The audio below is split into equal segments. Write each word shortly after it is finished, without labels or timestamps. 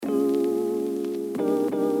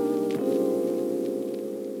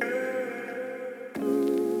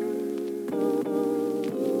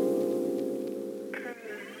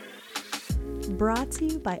Brought to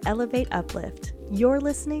you by Elevate Uplift. You're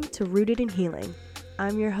listening to Rooted in Healing.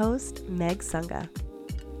 I'm your host, Meg Sunga.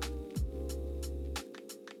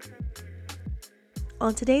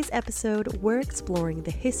 On today's episode, we're exploring the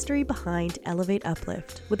history behind Elevate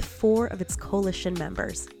Uplift with 4 of its coalition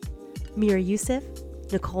members: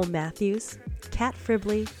 MIWSAC, Nicole Matthews, Kat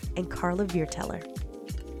Fribley, and Carla Vierteller.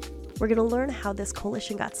 We're going to learn how this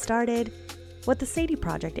coalition got started, what the SADI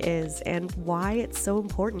project is, and why it's so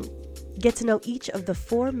important. Get to know each of the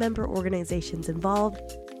 4 member organizations involved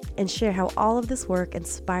and share how all of this work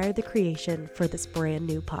inspired the creation for this brand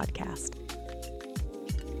new podcast.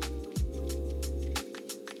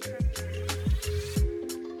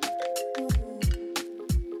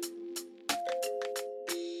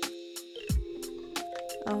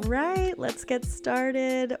 All right, let's get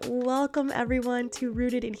started. Welcome everyone to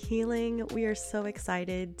Rooted in Healing. We are so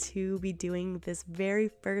excited to be doing this very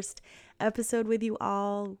first episode with you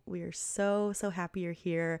all. We are so happy you're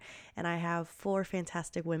here, and I have 4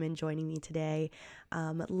 fantastic women joining me today.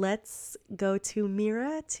 Let's go to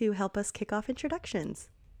Mira to help us kick off introductions.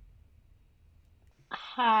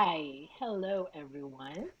 Hi, hello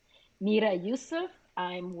everyone. Mira Yusuf.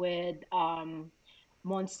 I'm with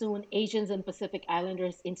Monsoon Asians and Pacific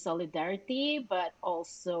Islanders in Solidarity, but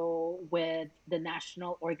also with the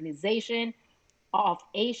National Organization of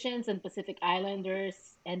Asians and Pacific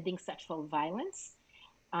Islanders Ending Sexual Violence.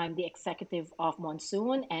 I'm the executive of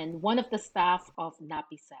Monsoon and one of the staff of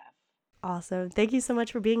NAPIESV. Awesome. Thank you so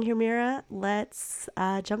much for being here, Mira. Let's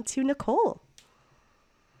jump to Nicole.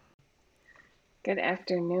 Good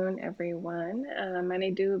afternoon, everyone.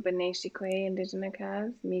 Manidu Baneshikwe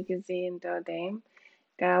Indigenous Migazi and Dodame,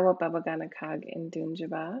 Gawa Babaganakag in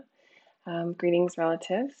Dunjaba. Greetings,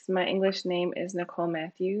 relatives. My English name is Nicole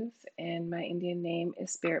Matthews, and my Indian name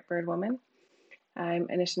is Spirit Bird Woman. I'm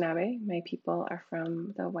Anishinaabe. My people are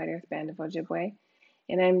from the White Earth Band of Ojibwe,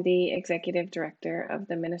 and I'm the executive director of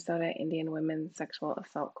the Minnesota Indian Women's Sexual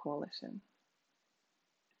Assault Coalition.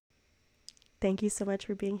 Thank you so much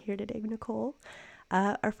for being here today, Nicole.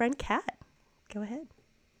 Our friend Kat, go ahead.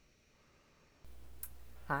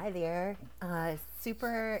 Hi there.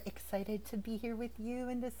 Super excited to be here with you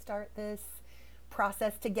and to start this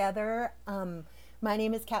process together. My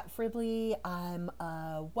name is Kat Fribley. I'm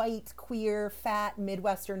a white, queer, fat,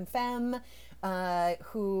 Midwestern femme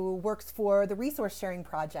who works for the Resource Sharing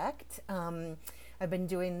Project. I've been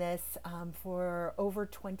doing this for over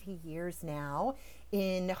 20 years now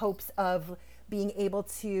in hopes of being able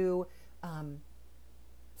to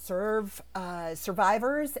serve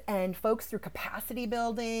survivors and folks through capacity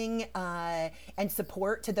building and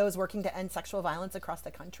support to those working to end sexual violence across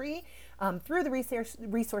the country through the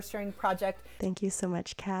Resource Sharing Project. Thank you so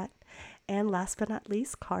much, Kat. And last but not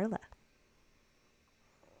least, Carla.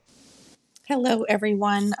 Hello,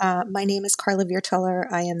 everyone. My name is Carla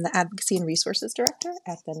Vierteller. I am the Advocacy and Resources Director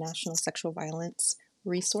at the National Sexual Violence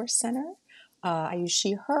Resource Center. I use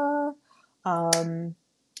she, her,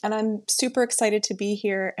 and I'm super excited to be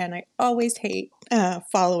here, and I always hate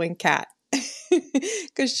following Kat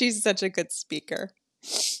because she's such a good speaker.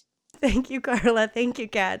 Thank you, Carla. Thank you,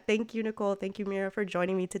 Kat. Thank you, Nicole. Thank you, Mira, for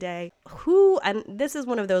joining me today. And this is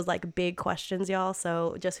one of those like big questions, y'all,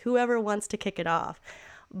 so just whoever wants to kick it off.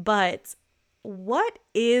 But what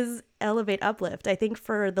is Elevate Uplift? I think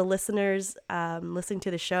for the listeners listening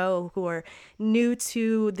to the show who are new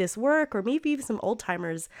to this work, or maybe even some old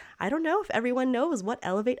timers, I don't know if everyone knows what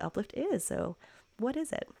Elevate Uplift is. So what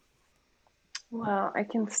is it? Well, I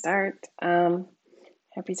can start.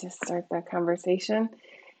 Happy to start the conversation.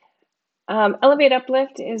 Elevate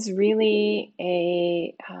Uplift is really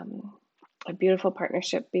a beautiful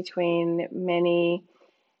partnership between many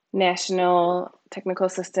national technical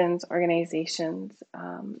assistance organizations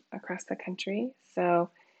across the country. So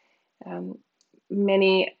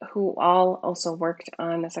many who all also worked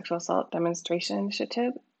on the sexual assault demonstration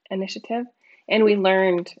initiative, and we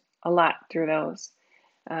learned a lot through those,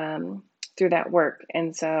 through that work.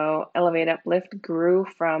 And so Elevate Uplift grew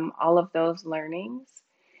from all of those learnings,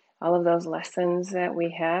 all of those lessons that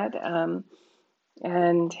we had,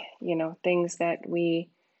 and things that we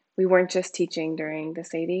weren't just teaching during the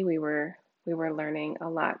SADI. We were learning a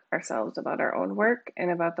lot ourselves about our own work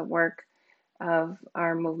and about the work of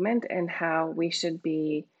our movement and how we should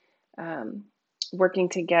be working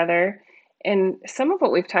together. And some of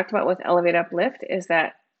what we've talked about with Elevate Uplift is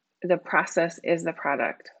that the process is the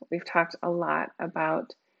product. We've talked a lot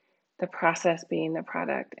about the process being the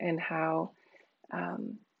product and how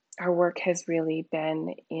our work has really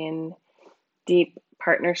been in deep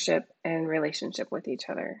partnership and relationship with each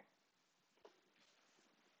other.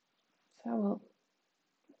 So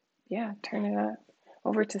we'll turn it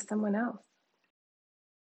over to someone else.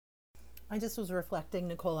 I just was reflecting,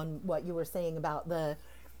 Nicole, on what you were saying about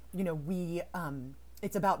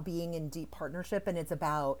it's about being in deep partnership, and it's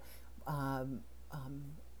about um,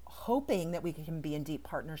 hoping that we can be in deep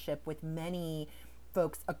partnership with many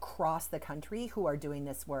folks across the country who are doing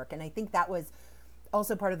this work. And I think that was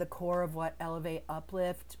also part of the core of what Elevate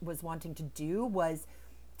Uplift was wanting to do, was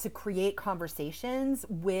to create conversations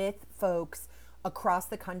with folks across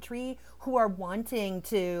the country who are wanting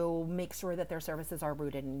to make sure that their services are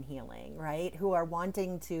rooted in healing, right? Who are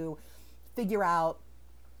wanting to figure out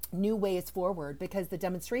new ways forward, because the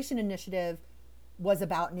demonstration initiative was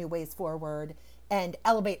about new ways forward, and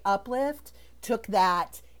Elevate Uplift took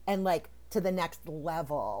that and to the next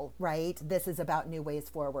level, right? This is about new ways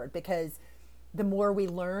forward, because the more we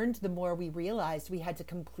learned, the more we realized we had to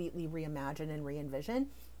completely reimagine and re-envision.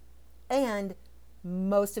 And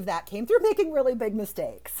most of that came through making really big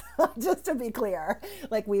mistakes. Just to be clear,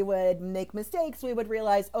 we would make mistakes. We would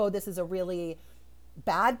realize, oh, this is a really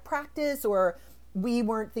bad practice, or we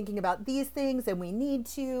weren't thinking about these things and we need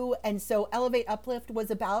to. And so Elevate Uplift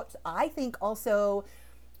was about, I think, also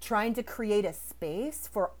trying to create a space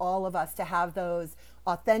for all of us to have those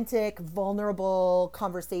authentic, vulnerable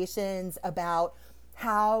conversations about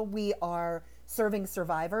how we are serving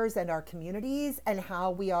survivors and our communities, and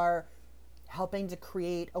how we are helping to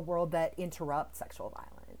create a world that interrupts sexual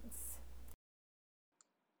violence.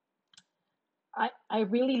 I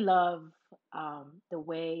really love the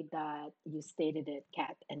way that you stated it,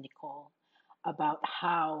 Kat and Nicole, about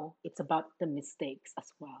how it's about the mistakes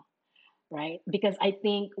as well, right? Because I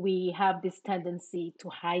think we have this tendency to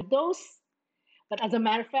hide those, but as a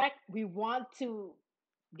matter of fact, we want to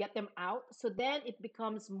get them out. So then it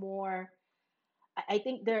becomes more, I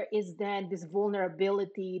think there is then this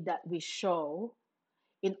vulnerability that we show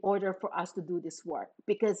in order for us to do this work.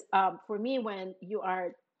 Because for me, when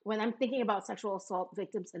I'm thinking about sexual assault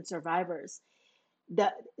victims and survivors,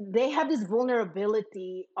 that they have this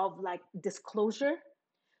vulnerability of disclosure.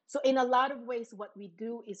 So in a lot of ways, what we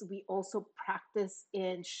do is we also practice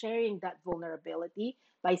in sharing that vulnerability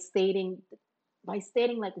by stating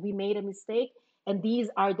we made a mistake, and these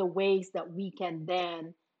are the ways that we can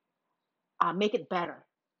then make it better,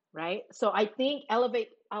 right? So I think Elevate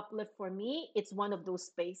Uplift, for me, it's one of those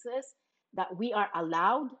spaces that we are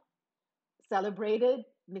allowed, celebrated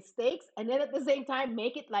mistakes, and then at the same time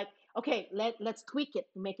make it okay, let's tweak it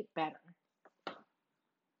to make it better.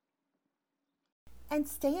 And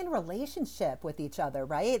stay in relationship with each other,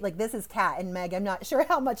 right? This is Kat and Meg. I'm not sure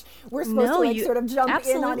how much we're supposed to sort of jump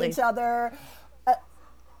in on each other.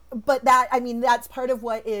 But that's part of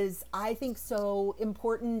what is, I think, so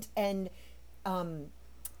important and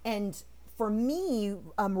for me,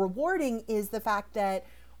 rewarding, is the fact that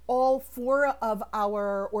all 4 of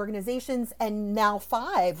our organizations, and now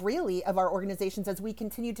 5 really of our organizations, as we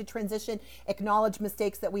continue to transition, acknowledge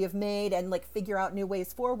mistakes that we have made, and figure out new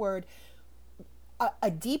ways forward,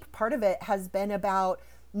 a deep part of it has been about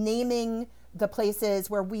naming the places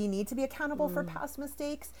where we need to be accountable for past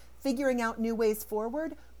mistakes, figuring out new ways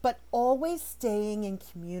forward, but always staying in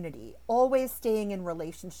community, always staying in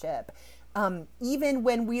relationship. Even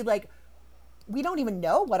when we don't even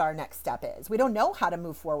know what our next step is. We don't know how to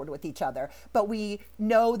move forward with each other, but we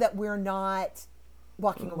know that we're not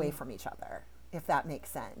walking away from each other, if that makes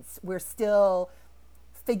sense. We're still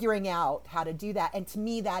figuring out how to do that. And to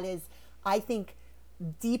me, that is, I think,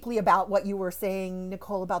 deeply about what you were saying,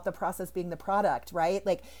 Nicole, about the process being the product, right?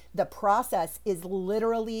 The process is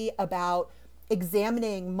literally about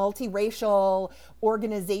examining multiracial,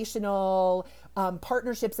 organizational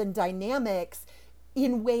partnerships and dynamics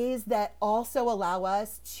in ways that also allow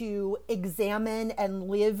us to examine and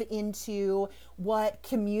live into what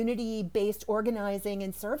community-based organizing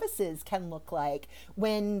and services can look like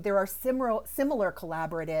when there are similar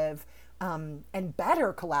collaborative and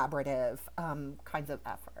better collaborative kinds of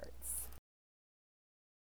efforts.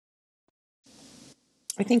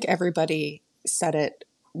 I think everybody said it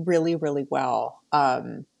really, really well.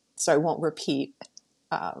 So I won't repeat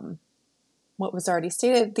what was already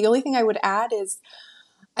stated. The only thing I would add is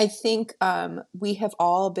I think we have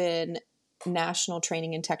all been national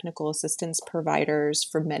training and technical assistance providers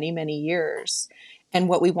for many, many years. And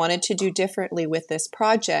what we wanted to do differently with this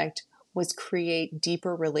project was create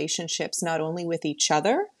deeper relationships, not only with each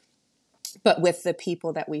other, but with the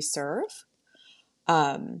people that we serve.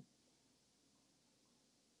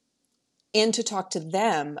 And to talk to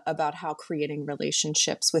them about how creating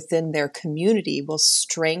relationships within their community will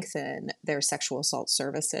strengthen their sexual assault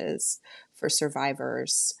services for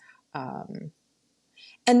survivors. And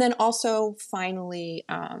then also finally,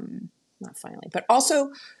 not finally, but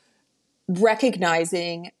also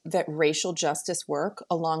recognizing that racial justice work,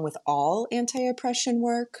 along with all anti-oppression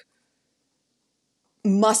work,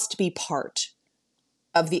 must be part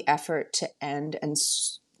of the effort to end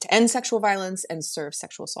sexual violence and serve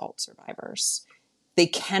sexual assault survivors. They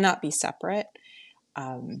cannot be separate.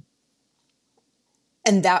 And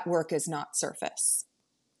that work is not surface.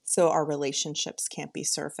 So our relationships can't be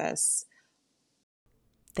surface.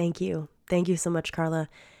 Thank you. Thank you so much, Carla.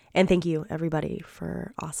 And thank you, everybody,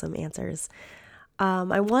 for awesome answers.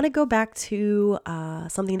 I want to go back to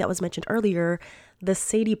something that was mentioned earlier, the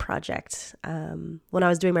SADI project. When I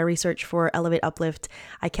was doing my research for Elevate Uplift,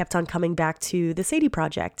 I kept on coming back to the SADI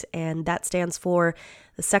project, and that stands for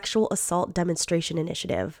the Sexual Assault Demonstration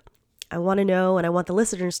Initiative. I want to know, and I want the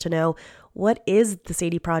listeners to know, what is the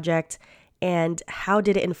SADI project and how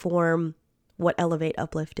did it inform what Elevate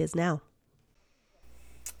Uplift is now?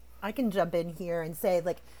 I can jump in here and say,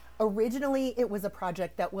 originally it was a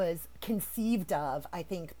project that was conceived of, I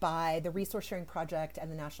think, by the Resource Sharing Project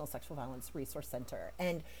and the National Sexual Violence Resource Center.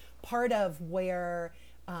 And part of where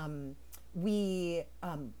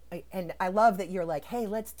and I love that you're like, hey,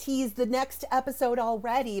 let's tease the next episode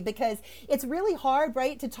already, because it's really hard,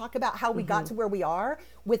 right, to talk about how we got to where we are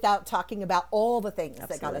without talking about all the things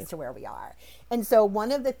that got us to where we are. And so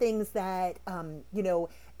one of the things that,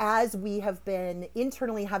 as we have been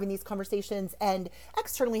internally having these conversations and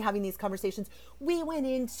externally having these conversations, we went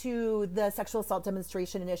into the Sexual Assault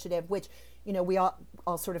Demonstration Initiative, which, we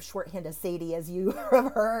all sort of shorthand as SADI, as you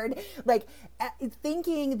have heard,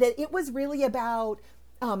 thinking that it was really about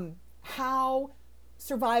how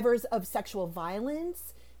survivors of sexual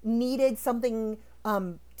violence needed something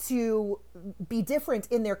to be different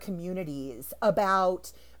in their communities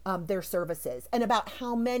about their services, and about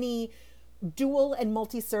how many dual and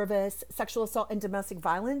multi-service sexual assault and domestic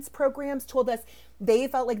violence programs told us they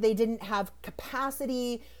felt like they didn't have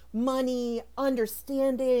capacity, money,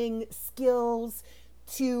 understanding, skills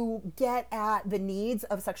to get at the needs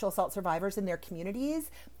of sexual assault survivors in their communities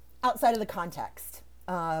outside of the context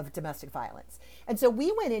of domestic violence. And so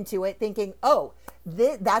we went into it thinking,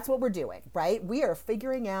 that's what we're doing, right? We are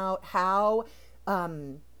figuring out how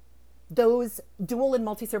those dual and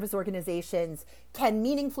multi-service organizations can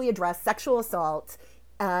meaningfully address sexual assault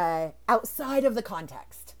outside of the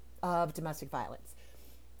context of domestic violence.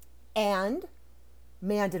 And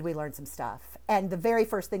man, did we learn some stuff. And the very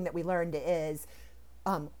first thing that we learned is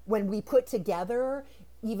when we put together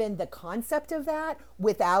even the concept of that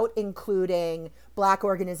without including Black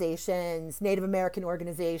organizations, Native American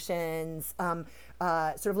organizations,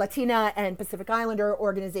 sort of Latina and Pacific Islander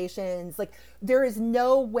organizations, there is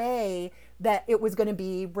no way that it was going to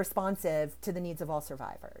be responsive to the needs of all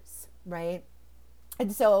survivors, right?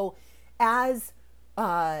 And so as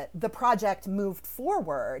the project moved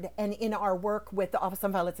forward, and in our work with the Office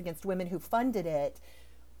on Violence Against Women, who funded it,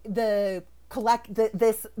 this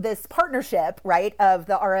partnership, right, of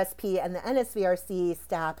the RSP and the NSVRC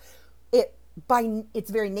staff, it by its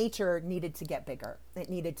very nature needed to get bigger. It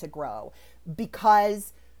needed to grow,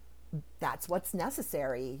 because that's what's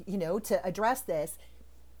necessary, to address this.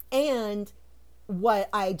 And what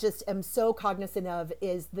I just am so cognizant of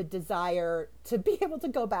is the desire to be able to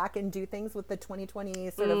go back and do things with the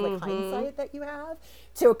 2020 sort of hindsight that you have,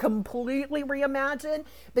 to completely reimagine,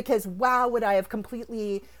 because wow, would I have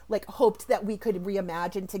completely hoped that we could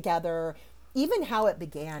reimagine together even how it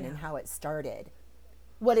began and how it started.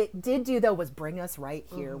 What it did do, though, was bring us right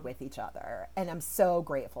here with each other. And I'm so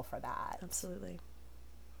grateful for that. Absolutely.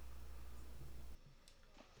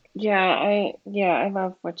 I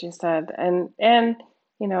love what you said. And I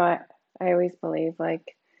always believe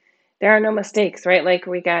there are no mistakes, right?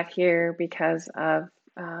 We got here because of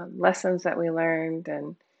lessons that we learned,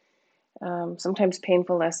 and sometimes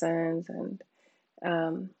painful lessons,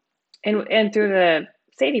 and through the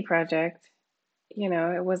SADI project,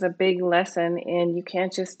 it was a big lesson in you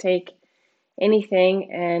can't just take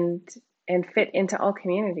anything and fit into all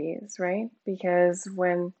communities, right? Because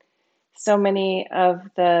when so many of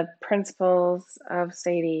the principles of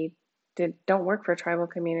SADI don't work for tribal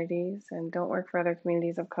communities and don't work for other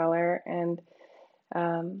communities of color, and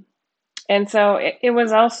so it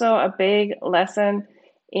was also a big lesson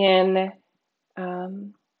in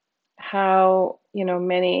how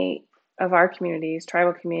many of our communities,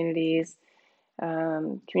 tribal communities,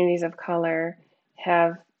 communities of color,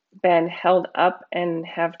 have been held up and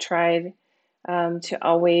have tried to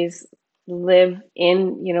always lean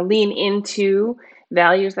into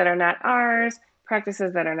values that are not ours,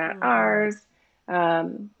 practices that are not ours,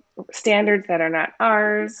 standards that are not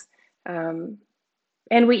ours. And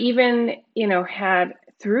we even, had,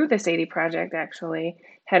 through the SADI project, actually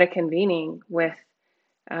had a convening with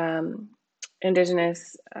um,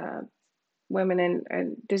 Indigenous women and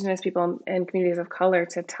Indigenous people and communities of color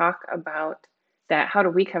to talk about that. How do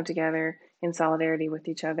we come together in solidarity with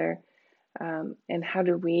each other? And how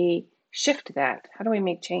do we shift that? How do we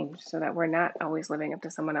make change so that we're not always living up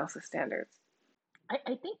to someone else's standards?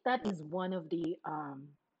 I think that is one of the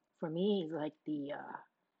for me like the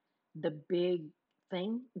big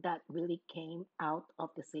thing that really came out of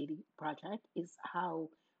the SADI project is how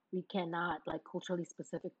we cannot, like culturally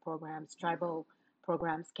specific programs, tribal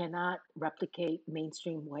programs cannot replicate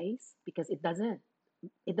mainstream ways because it doesn't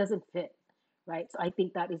fit, right? So I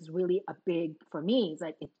think that is really a big for me. It's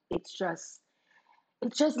like it's just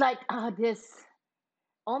like this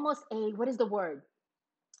almost a what is the word?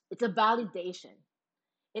 It's a validation.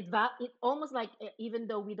 It almost like even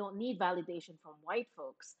though we don't need validation from white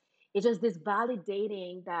folks, it's just this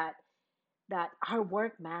validating that our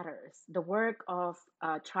work matters. The work of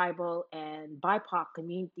tribal and BIPOC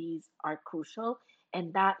communities are crucial,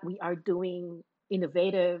 and that we are doing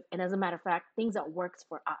innovative and, as a matter of fact, things that works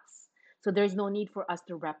for us. So there's no need for us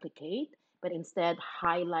to replicate, but instead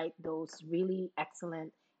highlight those really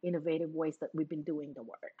excellent, innovative ways that we've been doing the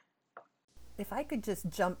work. If I could just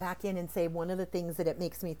jump back in and say one of the things that it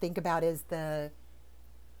makes me think about is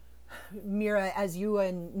Mira, as you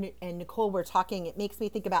and Nicole were talking, it makes me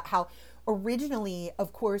think about how originally,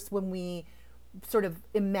 of course, when we sort of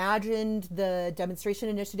imagined the demonstration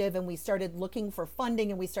initiative and we started looking for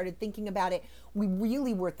funding and we started thinking about it, we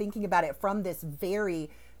really were thinking about it from this very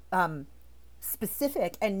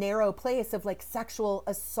specific and narrow place of like sexual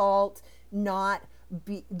assault not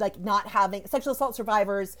having sexual assault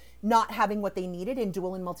survivors not having what they needed in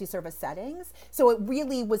dual and multi-service settings. So it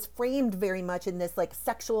really was framed very much in this like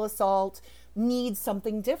sexual assault needs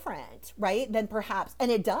something different, right? Than perhaps, and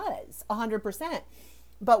it does 100%.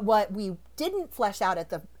 But what we didn't flesh out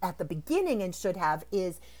at the beginning and should have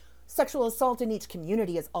is sexual assault in each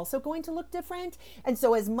community is also going to look different. And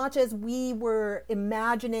so as much as we were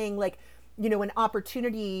imagining like, an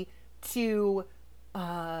opportunity to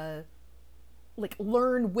like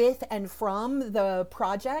learn with and from the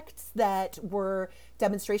projects that were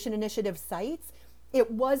demonstration initiative sites, it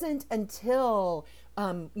wasn't until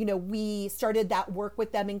we started that work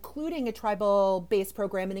with them, including a tribal-based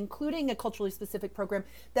program and including a culturally specific program,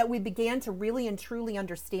 that we began to really and truly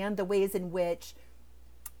understand the ways in which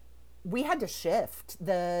we had to shift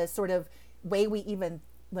the sort of way we even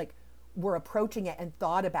like were approaching it and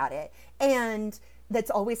thought about it. And that's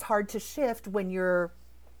always hard to shift when your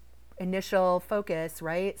initial focus,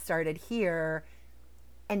 right, started here.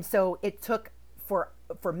 And so it took for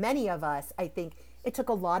many of us, I think it took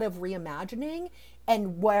a lot of reimagining,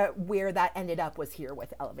 and where that ended up was here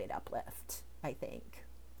with Elevate Uplift, I think.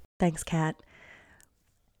 Thanks, Kat.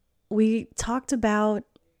 We talked about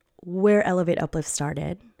where Elevate Uplift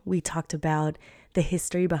started. We talked about the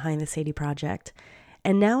history behind the SADI project.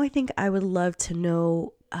 And now I think I would love to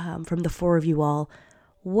know from the four of you all,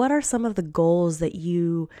 what are some of the goals that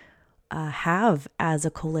you have as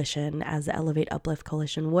a coalition, as the Elevate Uplift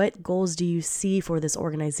Coalition? What goals do you see for this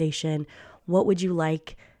organization? What would you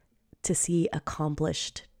like to see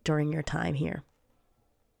accomplished during your time here?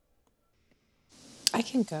 I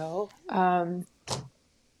can go.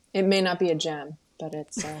 It may not be a gem, but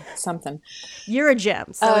it's something. You're a gem,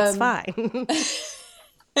 so it's fine.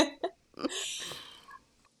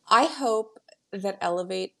 I hope that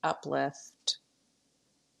Elevate Uplift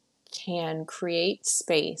can create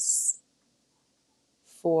space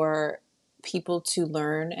for people to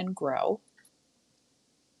learn and grow.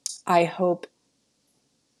 I hope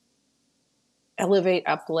Elevate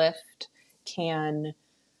Uplift can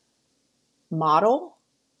model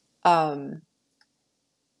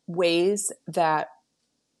ways that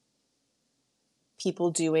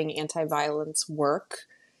people doing anti-violence work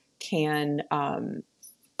can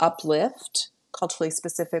uplift culturally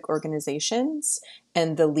specific organizations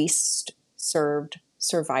and the least served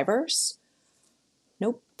survivors.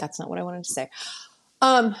 Nope, that's not what I wanted to say.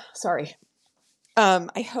 Sorry.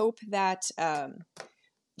 I hope that,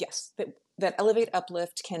 yes, that Elevate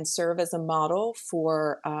Uplift can serve as a model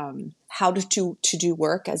for how to do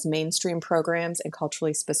work as mainstream programs and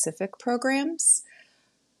culturally specific programs.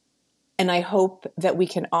 And I hope that we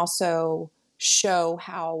can also show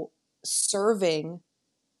how serving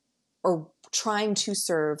or trying to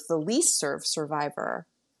serve the least served survivor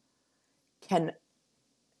can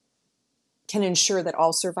ensure that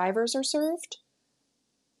all survivors are served.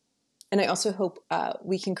 And I also hope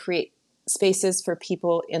we can create spaces for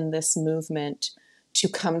people in this movement to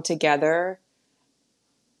come together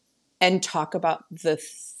and talk about the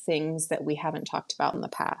things that we haven't talked about in the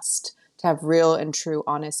past, to have real and true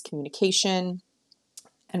honest communication,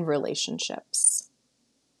 and relationships?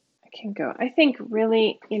 I can go. I think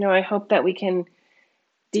really, I hope that we can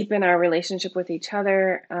deepen our relationship with each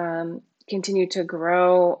other, continue to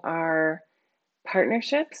grow our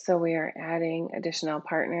partnerships. So we are adding additional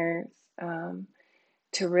partners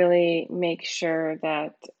to really make sure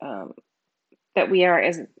that that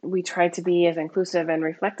we try to be as inclusive and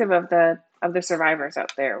reflective of the survivors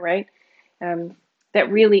out there, right? That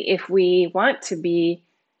really, if we want to be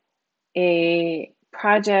a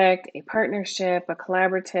project, a partnership, a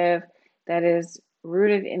collaborative that is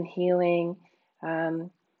rooted in healing,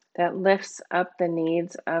 that lifts up the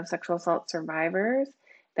needs of sexual assault survivors,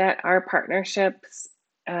 that our partnerships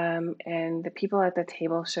and the people at the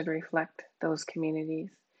table should reflect those communities.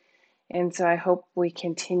 And so I hope we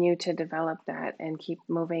continue to develop that and keep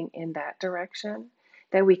moving in that direction,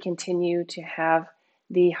 that we continue to have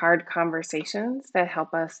the hard conversations that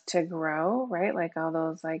help us to grow, right? Like all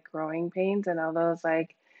those like growing pains and all those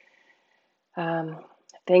like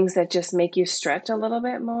things that just make you stretch a little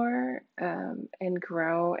bit more and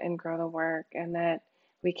grow the work, and that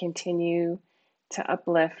we continue to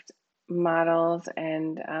uplift models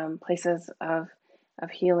and places of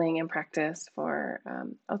healing and practice for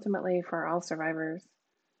ultimately for all survivors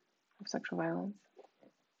of sexual violence.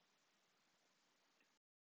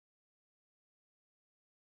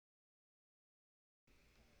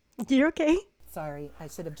 You're okay. Sorry, I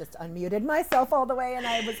should have just unmuted myself all the way, and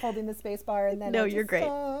I was holding the space bar, and then No, I you're great.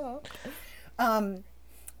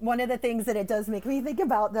 One of the things that it does make me think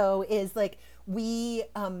about, though, is like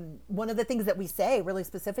one of the things that we say really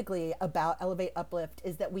specifically about Elevate Uplift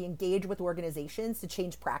is that we engage with organizations to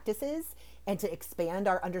change practices and to expand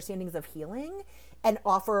our understandings of healing and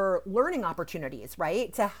offer learning opportunities,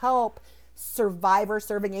 right? To help survivor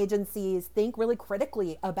serving agencies think really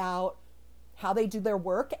critically about how they do their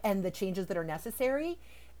work and the changes that are necessary.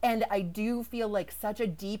 And I do feel like such a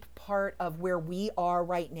deep part of where we are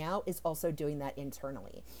right now is also doing that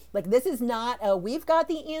internally. Like, this is not we've got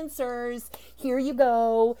the answers, here you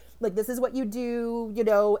go, like this is what you do,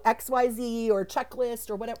 XYZ or checklist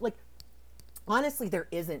or whatever. Like, honestly, there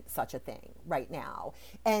isn't such a thing right now.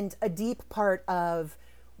 And a deep part of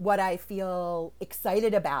what I feel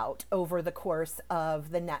excited about over the course of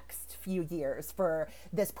the next few years for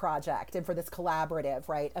this project and for this collaborative,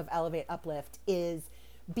 right, of Elevate Uplift is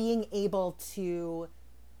being able to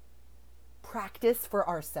practice for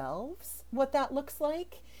ourselves what that looks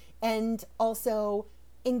like, and also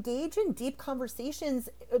engage in deep conversations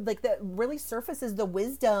like that really surfaces the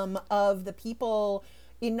wisdom of the people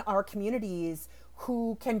in our communities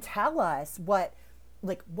who can tell us what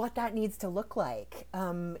that needs to look like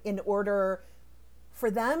in order for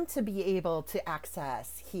them to be able to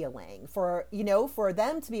access healing, for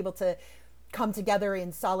them to be able to come together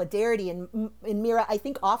in solidarity. And Mira, I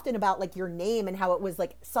think often about like your name and how it was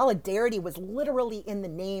like solidarity was literally in the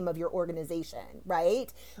name of your organization,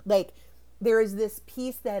 right? Like, there is this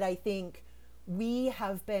piece that I think we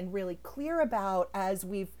have been really clear about as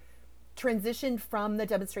we've transitioned from the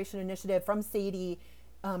demonstration initiative, from SADI,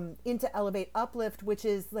 into Elevate Uplift, which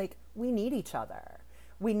is like, we need each other.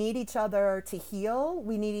 We need each other to heal.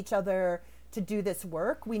 We need each other to do this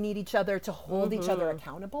work. We need each other to hold each other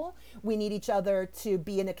accountable. We need each other to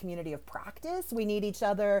be in a community of practice. We need each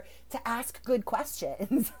other to ask good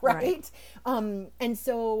questions, right? And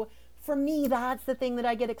so for me, that's the thing that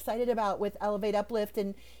I get excited about with Elevate Uplift.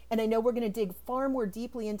 And I know we're going to dig far more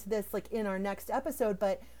deeply into this like in our next episode,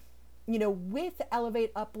 but with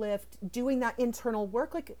Elevate Uplift, doing that internal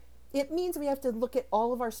work, like, it means we have to look at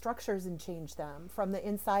all of our structures and change them from the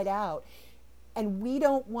inside out. And we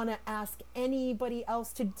don't want to ask anybody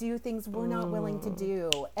else to do things we're not willing to do.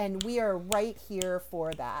 And we are right here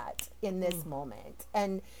for that in this moment.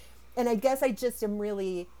 And I guess I just am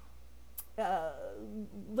really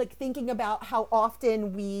like thinking about how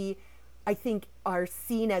often we, I think, are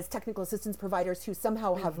seen as technical assistance providers who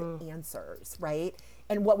somehow have the answers, right?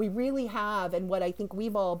 And what we really have, and what I think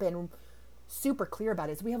we've all been super clear about,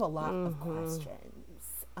 is we have a lot of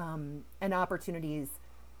questions and opportunities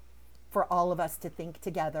for all of us to think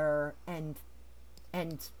together and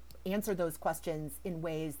answer those questions in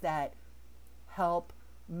ways that help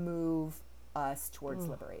move us towards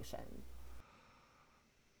liberation.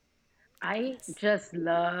 I just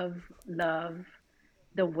love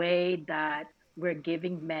the way that we're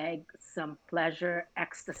giving Meg some pleasure,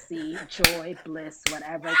 ecstasy, joy, bliss,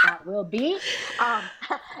 whatever that will be.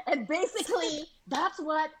 And basically, that's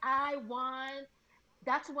what I want.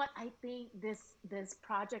 That's what I think this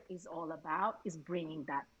project is all about, is bringing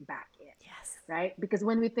that back in. Yes. Right? Because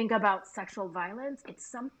when we think about sexual violence, it's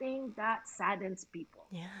something that saddens people.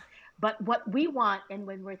 Yeah. But what we want, and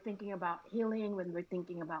when we're thinking about healing, when we're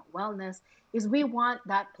thinking about wellness, is we want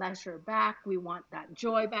that pleasure back. We want that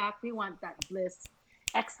joy back. We want that bliss,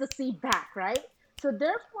 ecstasy back, right? So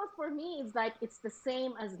therefore, for me, it's like it's the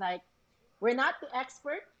same as like we're not the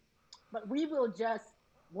expert, but we will just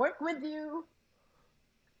work with you,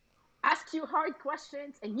 ask you hard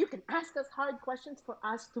questions, and you can ask us hard questions for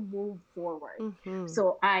us to move forward.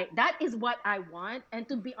 So I that is what I want. And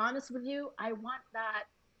to be honest with you, I want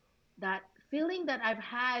that feeling that I've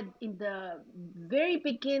had in the very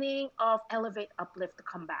beginning of Elevate Uplift to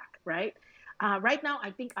come back, right? Right now,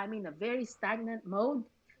 I think I'm in a very stagnant mode.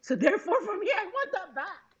 So therefore, for me, I want that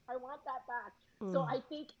back. I want that back. So I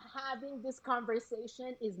think having this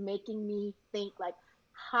conversation is making me think like,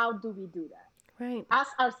 how do we do that? Right.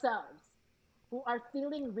 Ask ourselves who are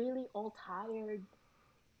feeling really all tired.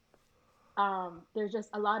 There's just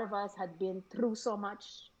a lot of us had been through so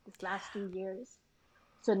much this last 2 years.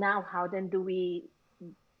 So now, how then do we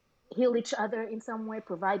heal each other in some way,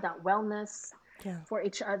 provide that wellness for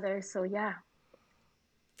each other? So yeah.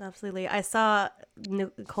 Absolutely. I saw,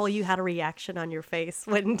 Nicole, you had a reaction on your face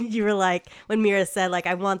when you were like, when Mira said, like,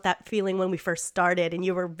 I want that feeling when we first started, and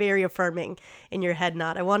you were very affirming in your head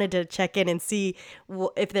nod. I wanted to check in and see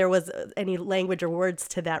if there was any language or words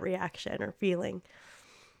to that reaction or feeling.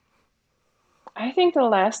 I think the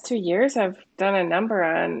last 2 years have done a number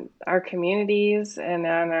on our communities and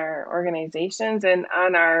on our organizations and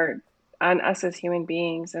on us as human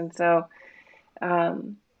beings. And so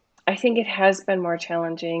I think it has been more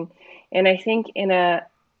challenging. And I think in a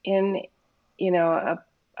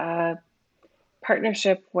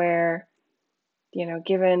partnership where,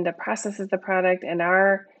 given the process of the product and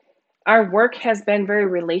our work has been very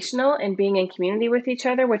relational and being in community with each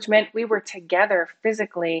other, which meant we were together,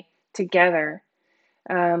 physically together.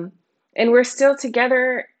 And we're still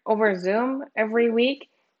together over Zoom every week,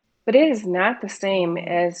 but it is not the same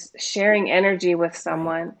as sharing energy with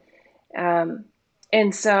someone.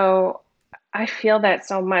 And so I feel that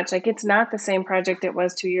so much. Like, it's not the same project it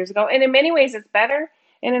was 2 years ago. And in many ways, it's better.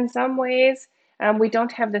 And in some ways, we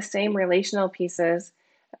don't have the same relational pieces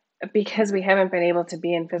because we haven't been able to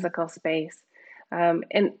be in physical space.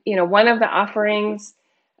 And, one of the offerings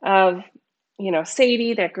of,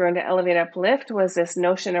 SADI that grew into Elevate Uplift was this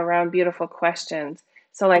notion around beautiful questions.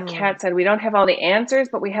 So like Kat said, we don't have all the answers,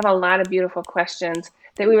 but we have a lot of beautiful questions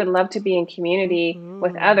that we would love to be in community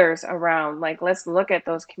with others around. Like, let's look at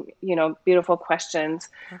those, beautiful questions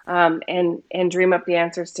and dream up the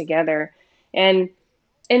answers together. And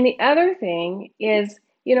the other thing is,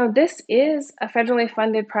 this is a federally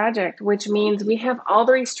funded project, which means we have all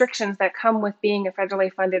the restrictions that come with being a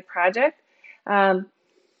federally funded project.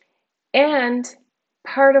 And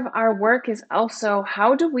part of our work is also,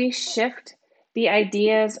 how do we shift the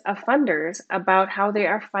ideas of funders about how they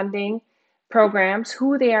are funding programs,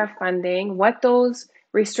 who they are funding, what those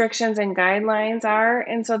restrictions and guidelines are.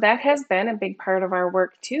 And so that has been a big part of our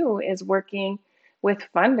work too, is working with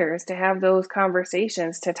funders to have those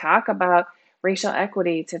conversations, to talk about racial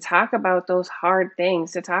equity, to talk about those hard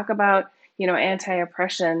things, to talk about,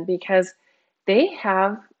 anti-oppression, because they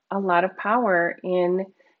have a lot of power in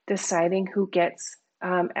deciding who gets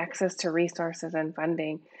access to resources and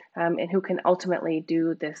funding, and who can ultimately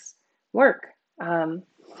do this work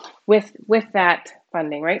with that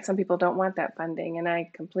funding, right? Some people don't want that funding, and I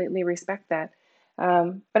completely respect that.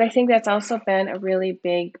 But I think that's also been a really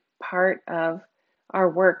big part of our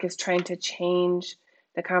work, is trying to change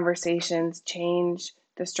the conversations, change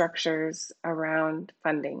the structures around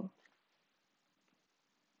funding.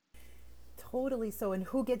 Totally so. And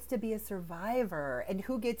who gets to be a survivor, and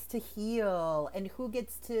who gets to heal, and who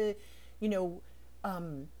gets to,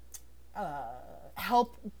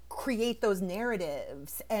 help create those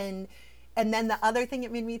narratives. And then the other thing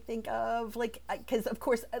it made me think of, like, because of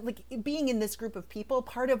course, like, being in this group of people,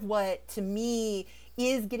 part of what to me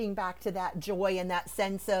is getting back to that joy and that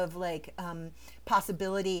sense of like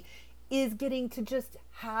possibility is getting to just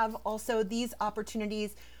have also these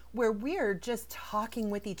opportunities where we're just talking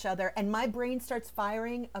with each other, and my brain starts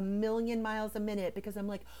firing a million miles a minute because I'm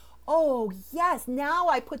like, oh yes, now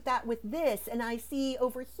I put that with this and I see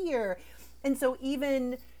over here. And so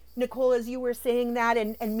even Nicole, as you were saying that,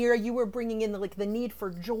 and Mira, you were bringing in the need for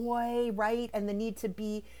joy, right? And the need to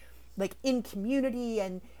be like in community,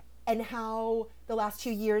 and how the last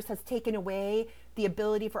 2 years has taken away the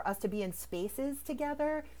ability for us to be in spaces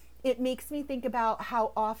together. It makes me think about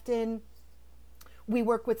how often we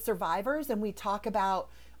work with survivors and we talk about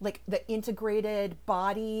like the integrated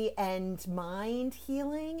body and mind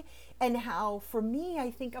healing, and how for me,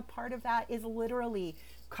 I think a part of that is literally,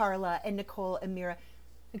 Carla and Nicole and Mira,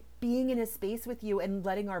 Like being in a space with you and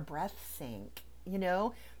letting our breath sink, you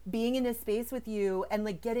know, being in a space with you and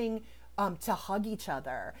like getting to hug each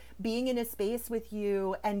other, being in a space with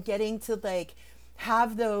you and getting to like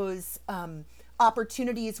have those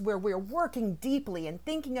opportunities where we're working deeply and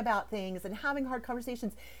thinking about things and having hard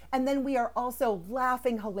conversations. And then we are also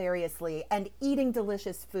laughing hilariously and eating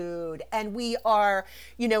delicious food. And we are,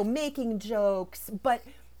 you know, making jokes. But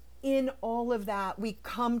in all of that, we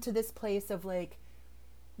come to this place of like,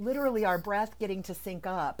 literally our breath getting to sync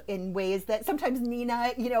up in ways that sometimes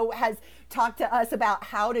Nina, you know, has talked to us about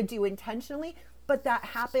how to do intentionally, but that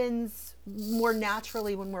happens more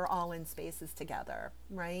naturally when we're all in spaces together,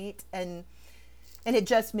 right? And it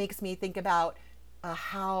just makes me think about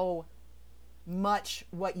how much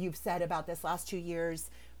what you've said about this last 2 years,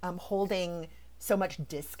 holding so much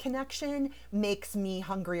disconnection, makes me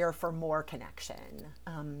hungrier for more connection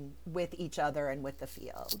with each other and with the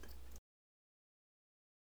field.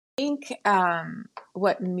 I think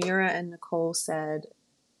what Mira and Nicole said,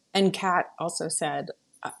 and Kat also said,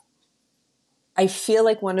 I feel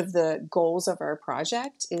like one of the goals of our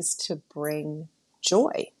project is to bring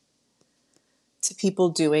joy to people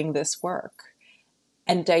doing this work.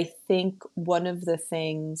 And I think one of the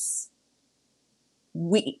things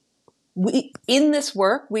we in this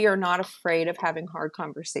work, we are not afraid of having hard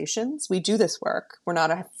conversations. We do this work. We're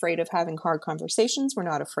not afraid of having hard conversations. We're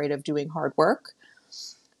not afraid of doing hard work.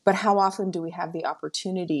 But how often do we have the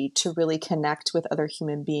opportunity to really connect with other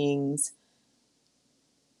human beings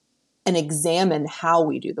and examine how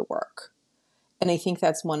we do the work? And I think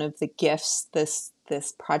that's one of the gifts this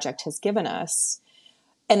project has given us.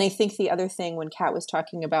 And I think the other thing, when Kat was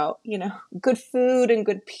talking about, you know, good food and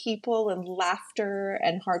good people and laughter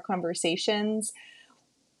and hard conversations,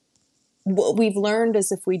 what we've learned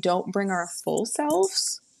is if we don't bring our full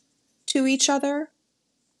selves to each other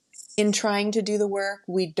in trying to do the work,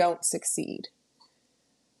 we don't succeed.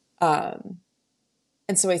 And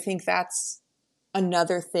so I think that's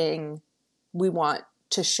another thing we want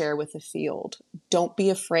to share with the field. Don't be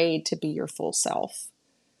afraid to be your full self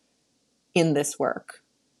in this work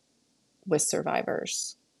with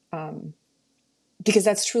survivors, because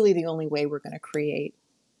that's truly the only way we're going to create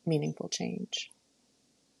meaningful change.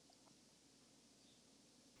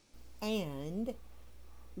 And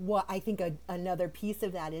what I think another piece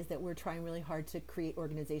of that is that we're trying really hard to create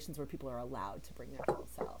organizations where people are allowed to bring their full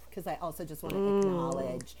self. Because I also just want to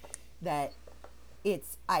acknowledge that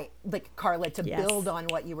it's, like Carla, to build on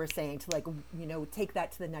what you were saying, to like, you know, take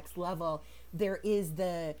that to the next level. There is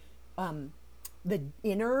the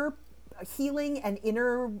inner healing and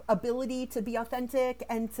inner ability to be authentic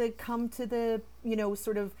and to come to the, you know,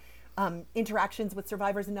 sort of interactions with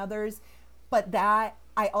survivors and others. But that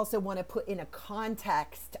I also want to put in a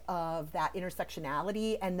context of that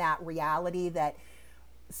intersectionality and that reality that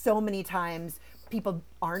so many times people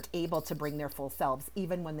aren't able to bring their full selves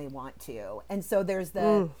even when they want to. And so there's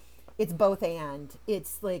it's both and.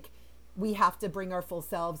 It's like we have to bring our full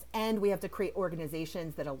selves and we have to create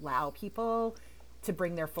organizations that allow people to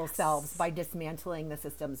bring their full selves by dismantling the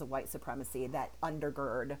systems of white supremacy that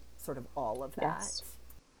undergird sort of all of that. Yes.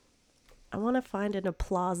 I want to find an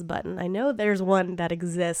applause button. I know there's one that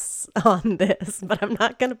exists on this, but I'm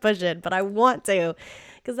not going to push it, but I want to,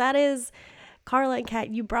 because that is, Carla and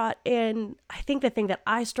Kat, you brought in, I think, the thing that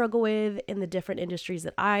I struggle with in the different industries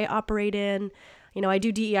that I operate in. You know, I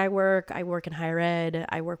do DEI work, I work in higher ed,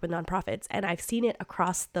 I work with nonprofits, and I've seen it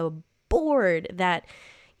across the board that,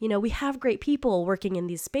 you know, we have great people working in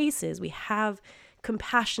these spaces. We have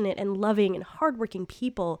compassionate and loving and hardworking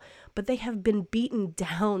people, but they have been beaten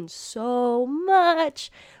down so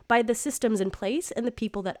much by the systems in place and the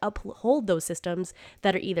people that uphold those systems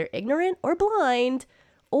that are either ignorant or blind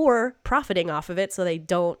or profiting off of it, so they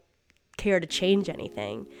don't care to change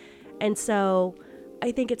anything. And so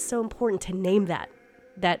I think it's so important to name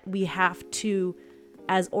that we have to,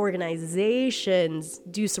 as organizations,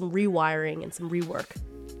 do some rewiring and some rework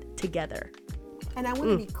together. And I want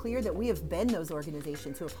to be clear that we have been those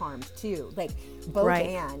organizations who have harmed too, like both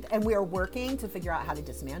and we are working to figure out how to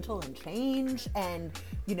dismantle and change and,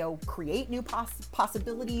 you know, create new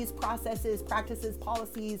possibilities, processes, practices,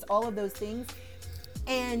 policies, all of those things.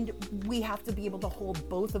 And we have to be able to hold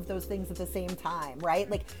both of those things at the same time, right?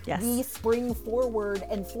 Like we spring forward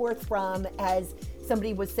and forth from, as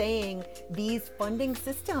somebody was saying, these funding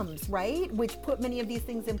systems, right? Which put many of these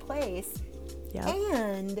things in place. Yep.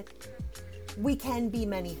 And we can be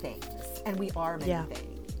many things, and we are many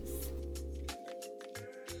things.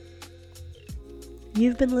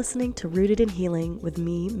 You've been listening to Rooted in Healing with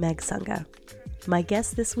me, Meg Sunga. My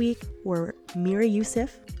guests this week were MIWSAC,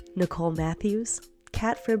 Nicole Matthews,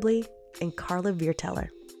 Kat Fribley, and Carla Vierteller.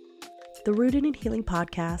 The Rooted in Healing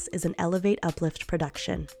podcast is an Elevate Uplift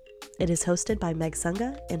production. It is hosted by Meg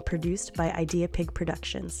Sunga and produced by Idea Pig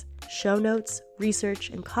Productions. Show notes,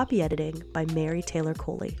 research, and copy editing by Mary Taylor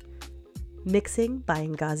Coley. Mixing by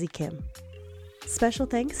Ngazi Kim. Special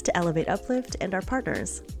thanks to Elevate Uplift and our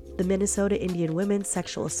partners, the Minnesota Indian Women's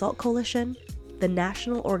Sexual Assault Coalition, the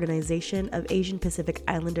National Organization of Asian Pacific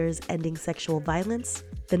Islanders Ending Sexual Violence,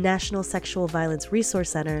 the National Sexual Violence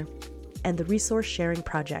Resource Center, and the Resource Sharing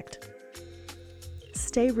Project.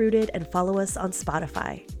 Stay rooted and follow us on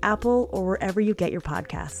Spotify, Apple, or wherever you get your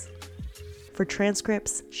podcasts. For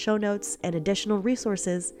transcripts, show notes, and additional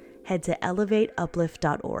resources, head to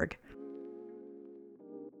elevateuplift.org.